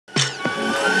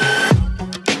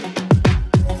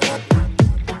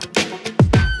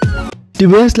The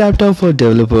best laptop for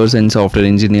developers and software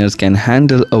engineers can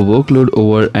handle a workload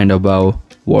over and above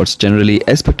what's generally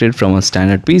expected from a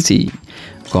standard PC.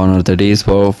 Gone are the days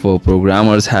for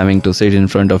programmers having to sit in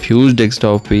front of huge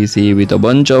desktop PC with a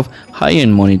bunch of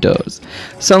high-end monitors.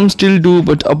 Some still do,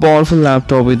 but a powerful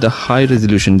laptop with a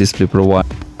high-resolution display provides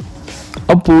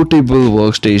a portable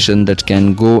workstation that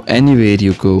can go anywhere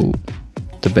you go.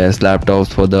 The best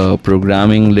laptops for the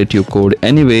programming let you code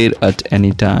anywhere at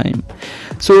any time.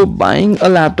 So buying a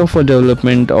laptop for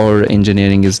development or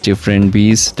engineering is different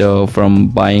beast from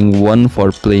buying one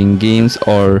for playing games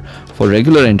or for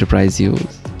regular enterprise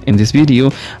use. In this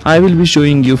video, I will be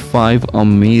showing you 5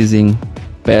 amazing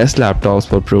best laptops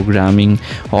for programming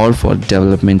or for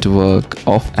development work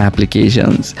of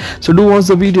applications. So do watch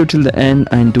the video till the end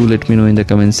and do let me know in the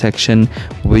comment section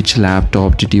which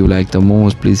laptop did you like the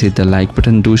most. Please hit the like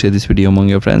button, do share this video among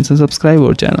your friends and subscribe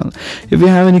our channel. If you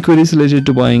have any queries related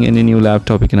to buying any new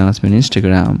laptop, you can ask me on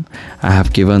Instagram. I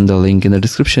have given the link in the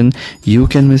description. You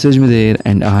can message me there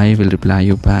and I will reply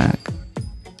you back.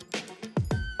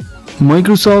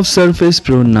 Microsoft Surface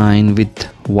Pro 9 with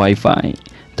Wi-Fi.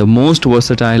 The most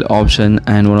versatile option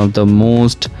and one of the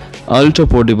most ultra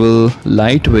portable,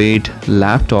 lightweight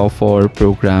laptop for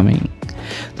programming.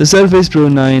 The Surface Pro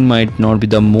 9 might not be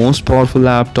the most powerful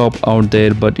laptop out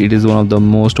there, but it is one of the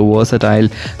most versatile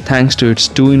thanks to its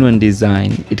 2-in-1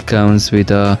 design. It comes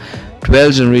with a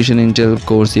 12th generation Intel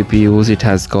Core CPUs, it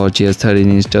has gorgeous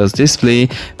 13-inch touch display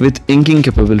with inking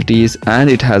capabilities, and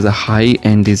it has a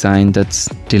high-end design that's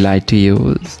delight to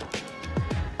use.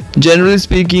 Generally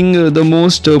speaking, the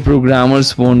most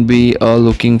programmers won't be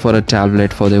looking for a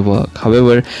tablet for their work.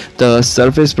 However, the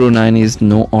Surface Pro 9 is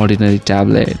no ordinary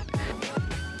tablet.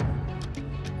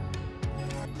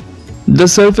 The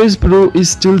Surface Pro is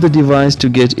still the device to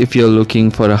get if you're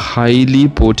looking for a highly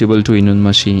portable 2-in-1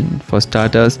 machine. For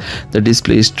starters, the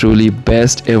display is truly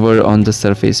best ever on the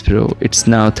Surface Pro. It's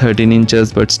now 13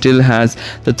 inches but still has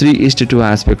the 3:2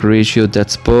 aspect ratio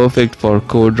that's perfect for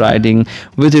code writing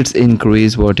with its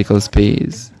increased vertical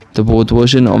space. The both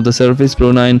version of the Surface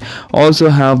Pro 9 also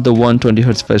have the 120Hz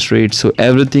refresh rate, so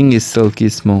everything is silky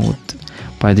smooth.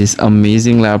 Buy this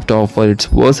amazing laptop for its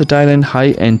versatile and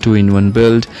high-end 2-in-1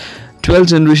 build. 12th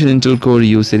generation Intel Core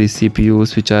U series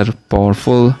CPUs which are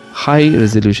powerful, high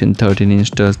resolution 13-inch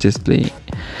touch display.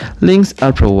 Links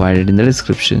are provided in the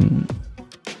description.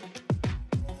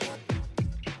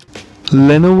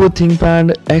 Lenovo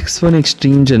ThinkPad X1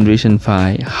 Extreme Generation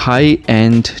 5,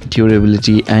 high-end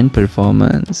durability and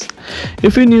performance.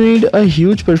 If you need a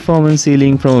huge performance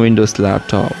ceiling from a Windows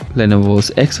laptop,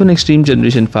 Lenovo's X1 Extreme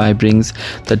Generation 5 brings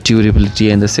the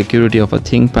durability and the security of a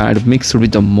ThinkPad mixed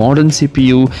with the modern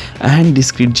CPU and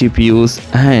discrete GPUs,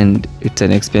 and it's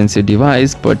an expensive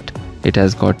device but it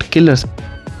has got killer.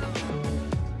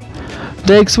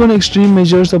 The X1 Extreme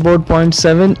measures about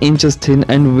 0.7 inches thin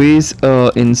and weighs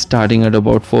in starting at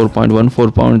about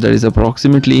 4.14 pounds, that is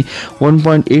approximately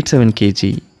 1.87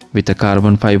 kg. With a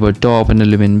carbon fiber top and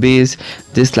aluminum base,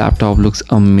 this laptop looks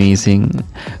amazing.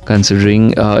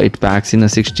 Considering it packs in a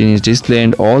 16-inch display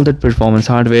and all that performance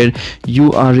hardware,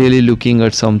 you are really looking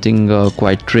at something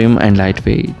quite trim and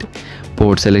lightweight.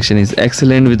 Port selection is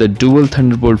excellent with a dual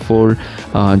Thunderbolt 4,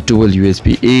 dual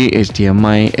USB-A,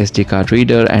 HDMI, SD card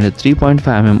reader and a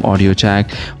 3.5mm audio jack.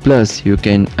 Plus, you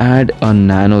can add a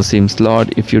nano SIM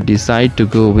slot if you decide to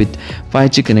go with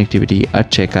 5G connectivity at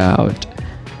checkout.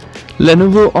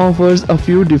 Lenovo offers a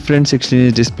few different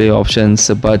 16-inch display options,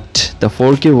 but the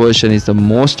 4K version is the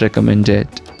most recommended.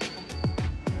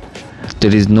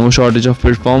 There is no shortage of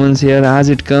performance here as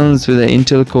it comes with an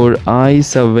Intel Core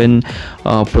i7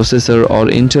 processor or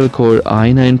Intel Core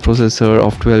i9 processor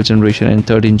of 12th generation and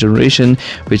 13th generation,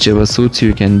 whichever suits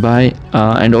you can buy,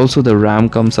 and also the RAM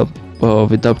comes up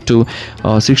with up to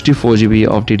 64 GB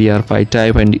of DDR5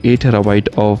 type and 8TB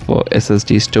of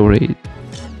SSD storage.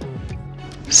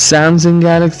 Samsung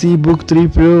Galaxy Book 3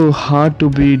 Pro, hard to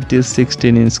beat this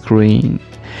 16-inch screen.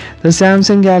 The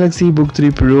Samsung Galaxy Book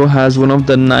 3 Pro has one of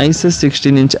the nicest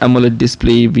 16-inch AMOLED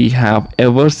display we have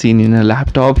ever seen in a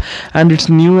laptop, and its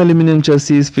new aluminum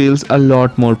chassis feels a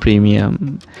lot more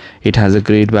premium. It has a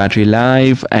great battery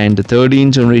life and the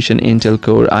 13th generation Intel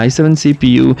Core i7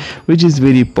 CPU which is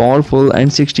very powerful,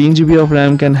 and 16 GB of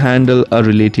RAM can handle a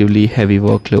relatively heavy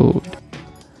workload.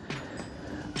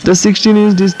 The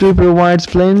 16-inch display provides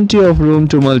plenty of room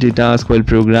to multitask while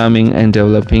programming and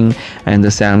developing, and the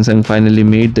Samsung finally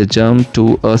made the jump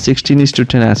to a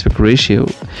 16:10 aspect ratio.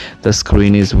 The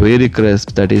screen is very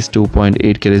crisp, that is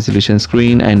 2.8K resolution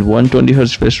screen and 120Hz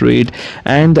refresh rate,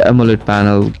 and the AMOLED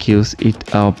panel gives it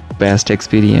a best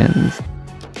experience.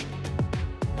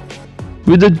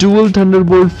 With the dual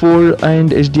Thunderbolt 4 and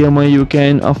HDMI, you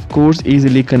can of course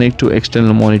easily connect to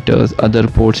external monitors. Other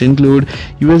ports include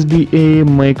USB-A,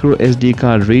 micro SD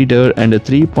card reader, and a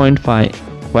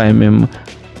 3.5mm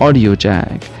audio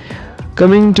jack.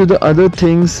 Coming to the other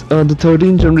things, the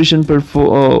 13th generation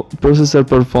processor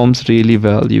performs really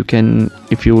well. You can,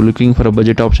 if you're looking for a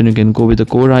budget option, you can go with the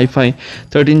Core i5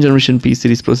 13th generation P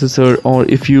series processor, or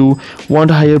if you want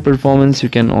higher performance, you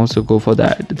can also go for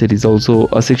that. There is also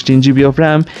a 16GB of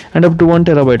RAM and up to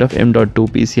 1TB of M.2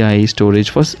 PCIe storage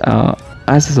for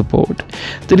as a support.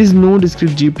 There is no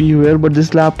discrete GPU here, but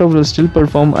this laptop will still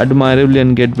perform admirably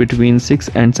and get between 6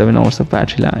 and 7 hours of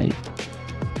battery life.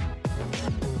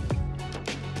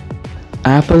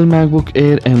 Apple MacBook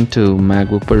Air M2,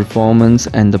 MacBook performance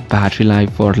and the battery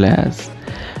life for less.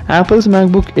 Apple's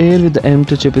MacBook Air with the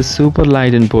M2 chip is super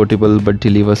light and portable but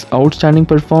delivers outstanding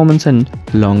performance and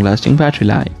long-lasting battery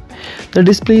life. The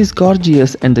display is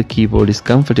gorgeous and the keyboard is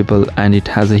comfortable, and it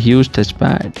has a huge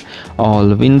touchpad.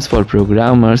 All wins for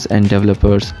programmers and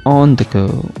developers on the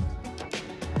go.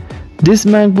 This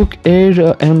MacBook Air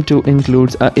M2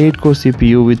 includes a 8-core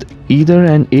CPU with either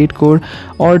an 8-core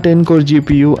or 10-core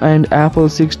GPU and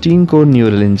Apple's 16-core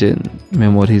neural engine.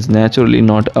 Memory is naturally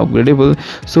not upgradable,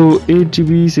 so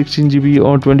 8GB, 16GB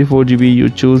or 24GB you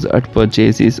choose at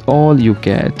purchase is all you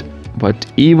get.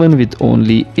 But even with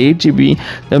only 8GB,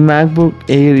 the MacBook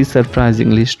Air is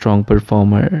surprisingly strong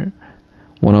performer.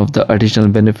 One of the additional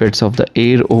benefits of the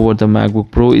Air over the MacBook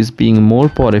Pro is being more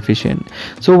power efficient.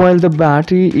 So while the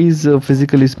battery is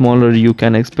physically smaller, you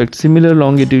can expect similar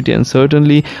longevity and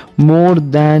certainly more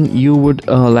than you would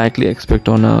likely expect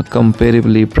on a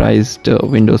comparably priced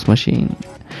Windows machine.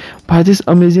 Buy this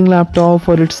amazing laptop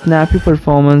for its snappy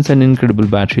performance and incredible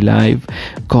battery life,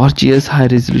 gorgeous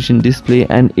high-resolution display,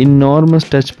 and enormous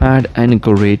touchpad and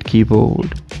great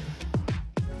keyboard.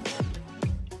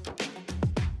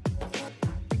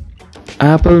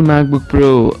 Apple MacBook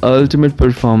Pro, ultimate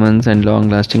performance and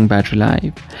long-lasting battery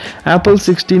life. Apple's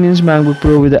 16-inch MacBook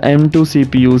Pro with the M2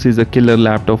 CPUs is a killer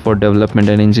laptop for development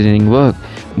and engineering work,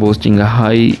 boasting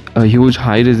a huge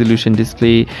high-resolution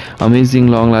display, amazing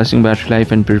long-lasting battery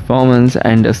life and performance,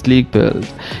 and a sleek build.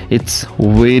 It's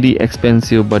very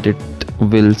expensive, but it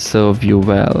will serve you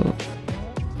well.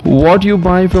 What you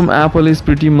buy from Apple is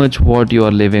pretty much what you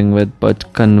are living with,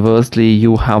 but conversely,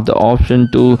 you have the option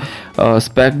to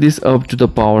spec this up to the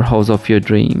powerhouse of your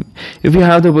dream. If you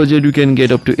have the budget, you can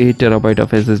get up to 8TB of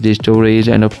SSD storage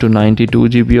and up to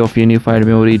 92GB of unified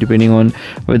memory, depending on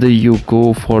whether you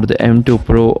go for the M2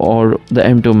 Pro or the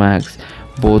M2 Max.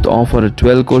 Both offer a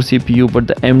 12-core CPU, but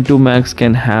the M2 Max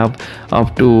can have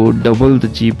up to double the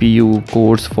GPU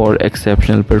cores for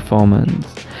exceptional performance.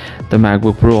 The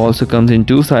MacBook Pro also comes in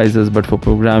two sizes, but for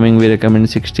programming we recommend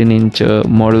 16-inch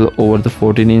model over the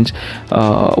 14-inch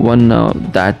one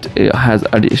that has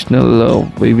additional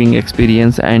viewing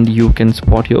experience and you can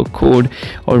spot your code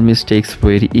or mistakes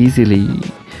very easily.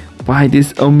 Buy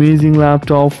this amazing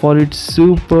laptop for its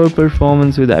super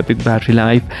performance with epic battery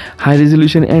life, high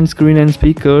resolution end screen and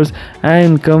speakers,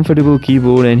 and comfortable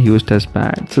keyboard and huge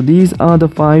touchpad. So these are the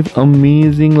 5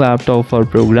 amazing laptops for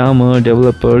programmer,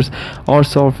 developers or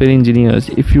software engineers.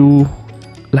 If you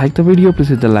like the video, please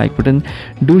hit the like button.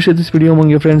 Do share this video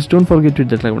among your friends. Don't forget to hit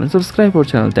that like button. Subscribe our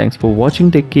channel. Thanks for watching.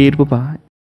 Take care. Bye bye.